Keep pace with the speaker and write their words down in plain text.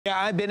Yeah,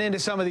 I've been into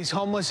some of these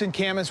homeless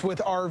encampments with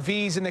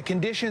RVs, and the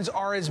conditions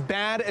are as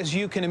bad as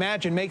you can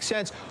imagine. Makes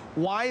sense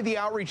why the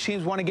outreach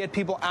teams want to get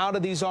people out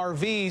of these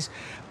RVs.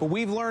 But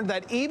we've learned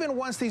that even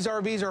once these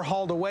RVs are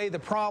hauled away, the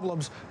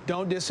problems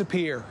don't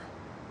disappear.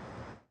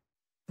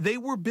 They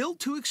were built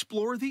to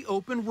explore the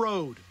open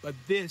road, but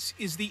this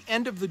is the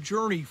end of the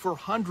journey for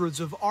hundreds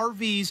of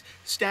RVs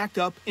stacked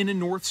up in a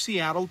North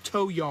Seattle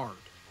tow yard.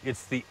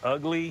 It's the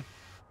ugly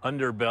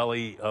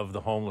underbelly of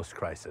the homeless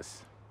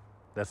crisis.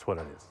 That's what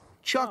it is.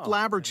 Chuck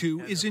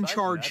Labertu is in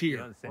charge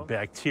here.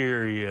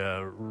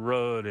 Bacteria,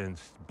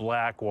 rodents,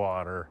 black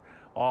water,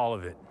 all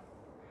of it.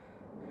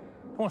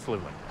 Who wants to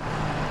live like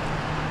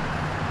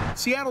that?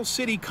 Seattle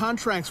City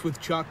contracts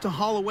with Chuck to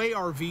haul away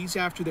RVs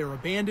after they're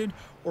abandoned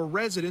or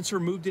residents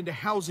are moved into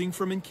housing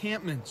from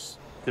encampments.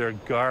 They're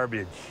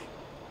garbage.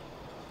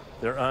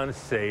 They're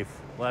unsafe.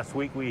 Last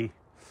week we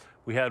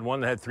had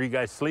one that had 3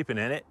 guys sleeping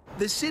in it.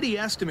 The city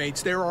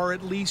estimates there are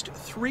at least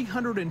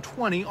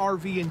 320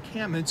 RV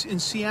encampments in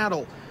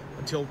Seattle.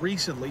 Until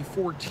recently,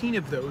 14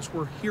 of those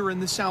were here in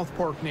the South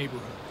Park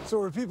neighborhood.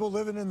 So are people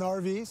living in the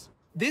RVs?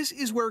 This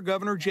is where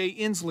Governor Jay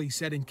Inslee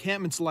said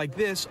encampments like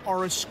this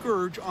are a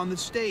scourge on the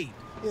state.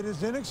 It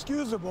is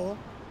inexcusable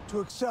to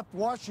accept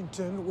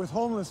Washington with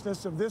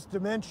homelessness of this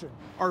dimension.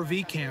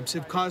 RV camps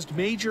have caused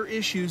major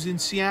issues in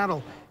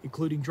Seattle,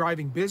 including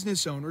driving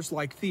business owners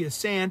like Thea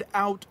Sand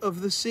out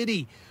of the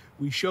city.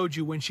 We showed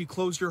you when she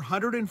closed her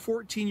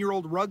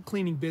 114-year-old rug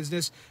cleaning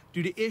business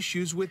due to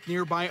issues with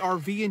nearby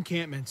RV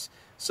encampments.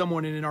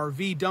 Someone in an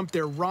RV dumped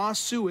their raw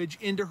sewage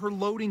into her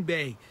loading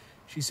bay.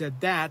 She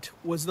said that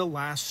was the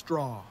last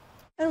straw.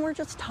 And we're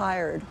just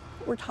tired.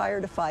 We're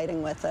tired of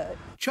fighting with it.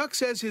 Chuck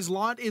says his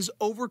lot is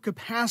over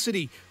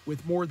capacity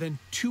with more than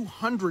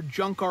 200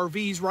 junk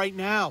RVs right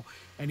now,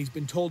 and he's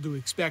been told to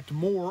expect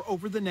more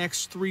over the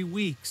next 3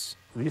 weeks.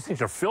 These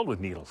things are filled with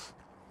needles.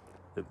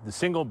 The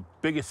single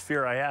biggest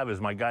fear I have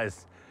is my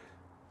guys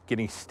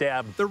getting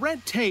stabbed. The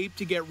red tape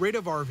to get rid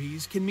of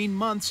RVs can mean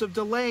months of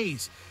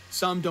delays.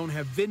 Some don't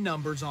have VIN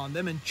numbers on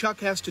them, and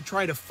Chuck has to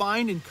try to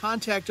find and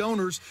contact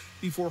owners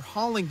before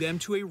hauling them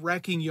to a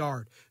wrecking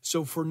yard.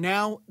 So for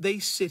now, they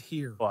sit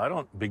here. Well, I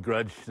don't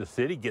begrudge the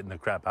city getting the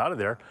crap out of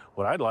there.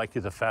 What I'd like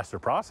is a faster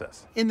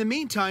process. In the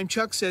meantime,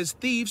 Chuck says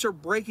thieves are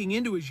breaking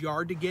into his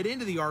yard to get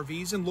into the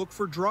RVs and look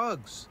for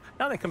drugs.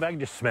 Now they come back and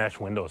just smash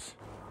windows.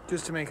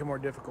 Just to make it more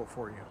difficult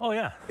for you. Oh,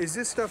 yeah. Is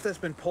this stuff that's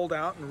been pulled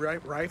out and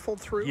rifled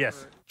through?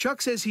 Yes. Or?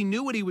 Chuck says he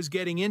knew what he was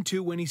getting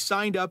into when he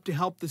signed up to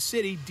help the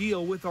city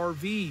deal with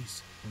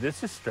RVs.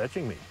 This is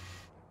stretching me.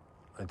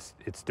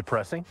 It's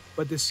depressing.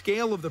 But the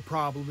scale of the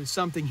problem is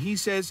something he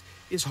says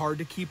is hard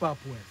to keep up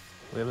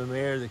with. We have a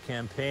mayor that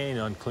campaigned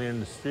on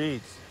clearing the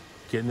streets,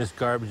 getting this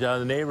garbage out of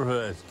the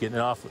neighborhoods, getting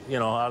it off,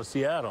 out of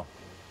Seattle.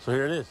 So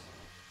here it is.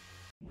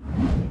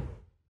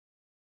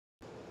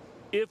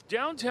 If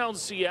downtown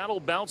Seattle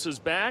bounces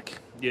back,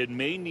 it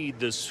may need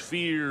the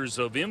spheres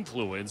of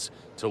influence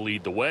to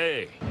lead the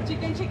way.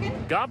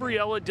 Chicken.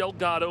 Gabriela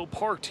Delgado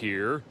parked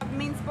here.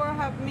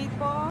 Have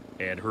meatball.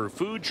 And her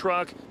food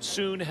truck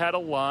soon had a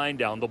line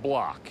down the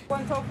block.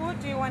 Want tofu?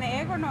 Do you want an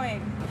egg or no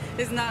egg?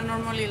 It's not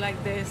normally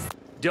like this.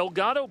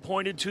 Delgado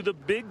pointed to the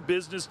big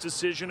business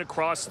decision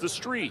across the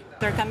street.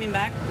 They're coming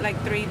back like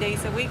 3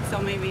 days a week,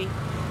 so maybe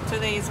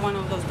today is one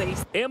of those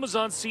days.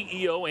 Amazon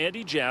CEO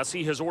Andy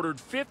Jassy has ordered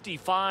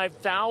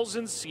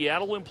 55,000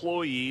 Seattle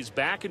employees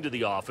back into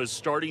the office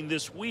starting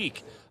this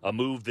week, a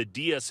move the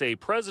DSA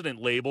president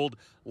labeled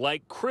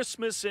like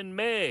Christmas in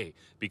May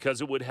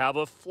because it would have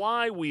a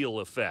flywheel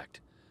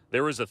effect.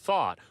 There is a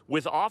thought,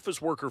 with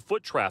office worker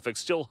foot traffic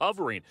still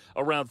hovering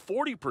around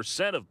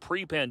 40% of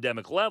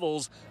pre-pandemic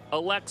levels,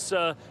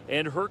 Alexa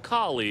and her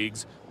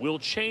colleagues will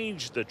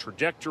change the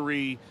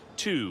trajectory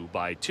 2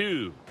 by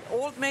 2.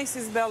 Old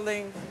Macy's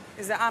building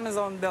is the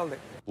Amazon building.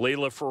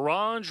 Layla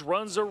Farange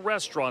runs a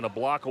restaurant a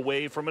block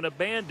away from an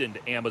abandoned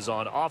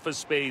Amazon office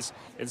space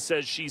and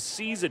says she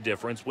sees a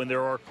difference when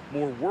there are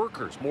more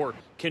workers, more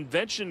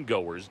convention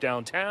goers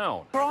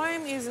downtown.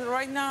 Crime is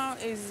right now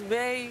is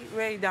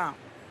way down.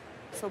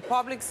 So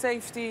public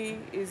safety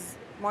is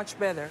much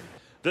better.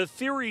 The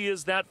theory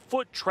is that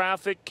foot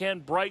traffic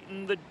can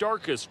brighten the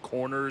darkest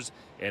corners,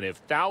 and if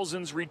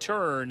thousands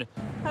return,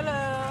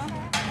 Hello.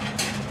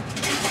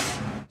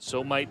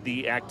 so might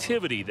the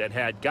activity that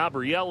had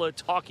Gabriela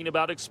talking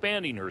about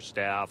expanding her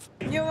staff.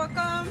 You're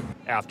welcome.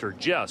 After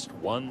just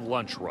one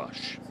lunch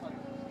rush.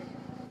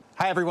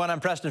 Hi, everyone. I'm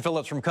Preston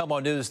Phillips from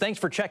KOMO News. Thanks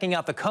for checking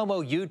out the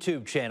KOMO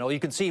YouTube channel. You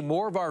can see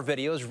more of our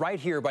videos right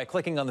here by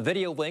clicking on the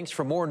video links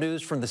for more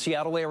news from the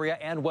Seattle area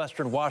and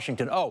Western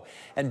Washington. Oh,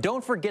 and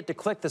don't forget to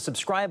click the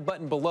subscribe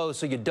button below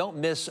so you don't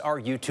miss our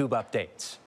YouTube updates.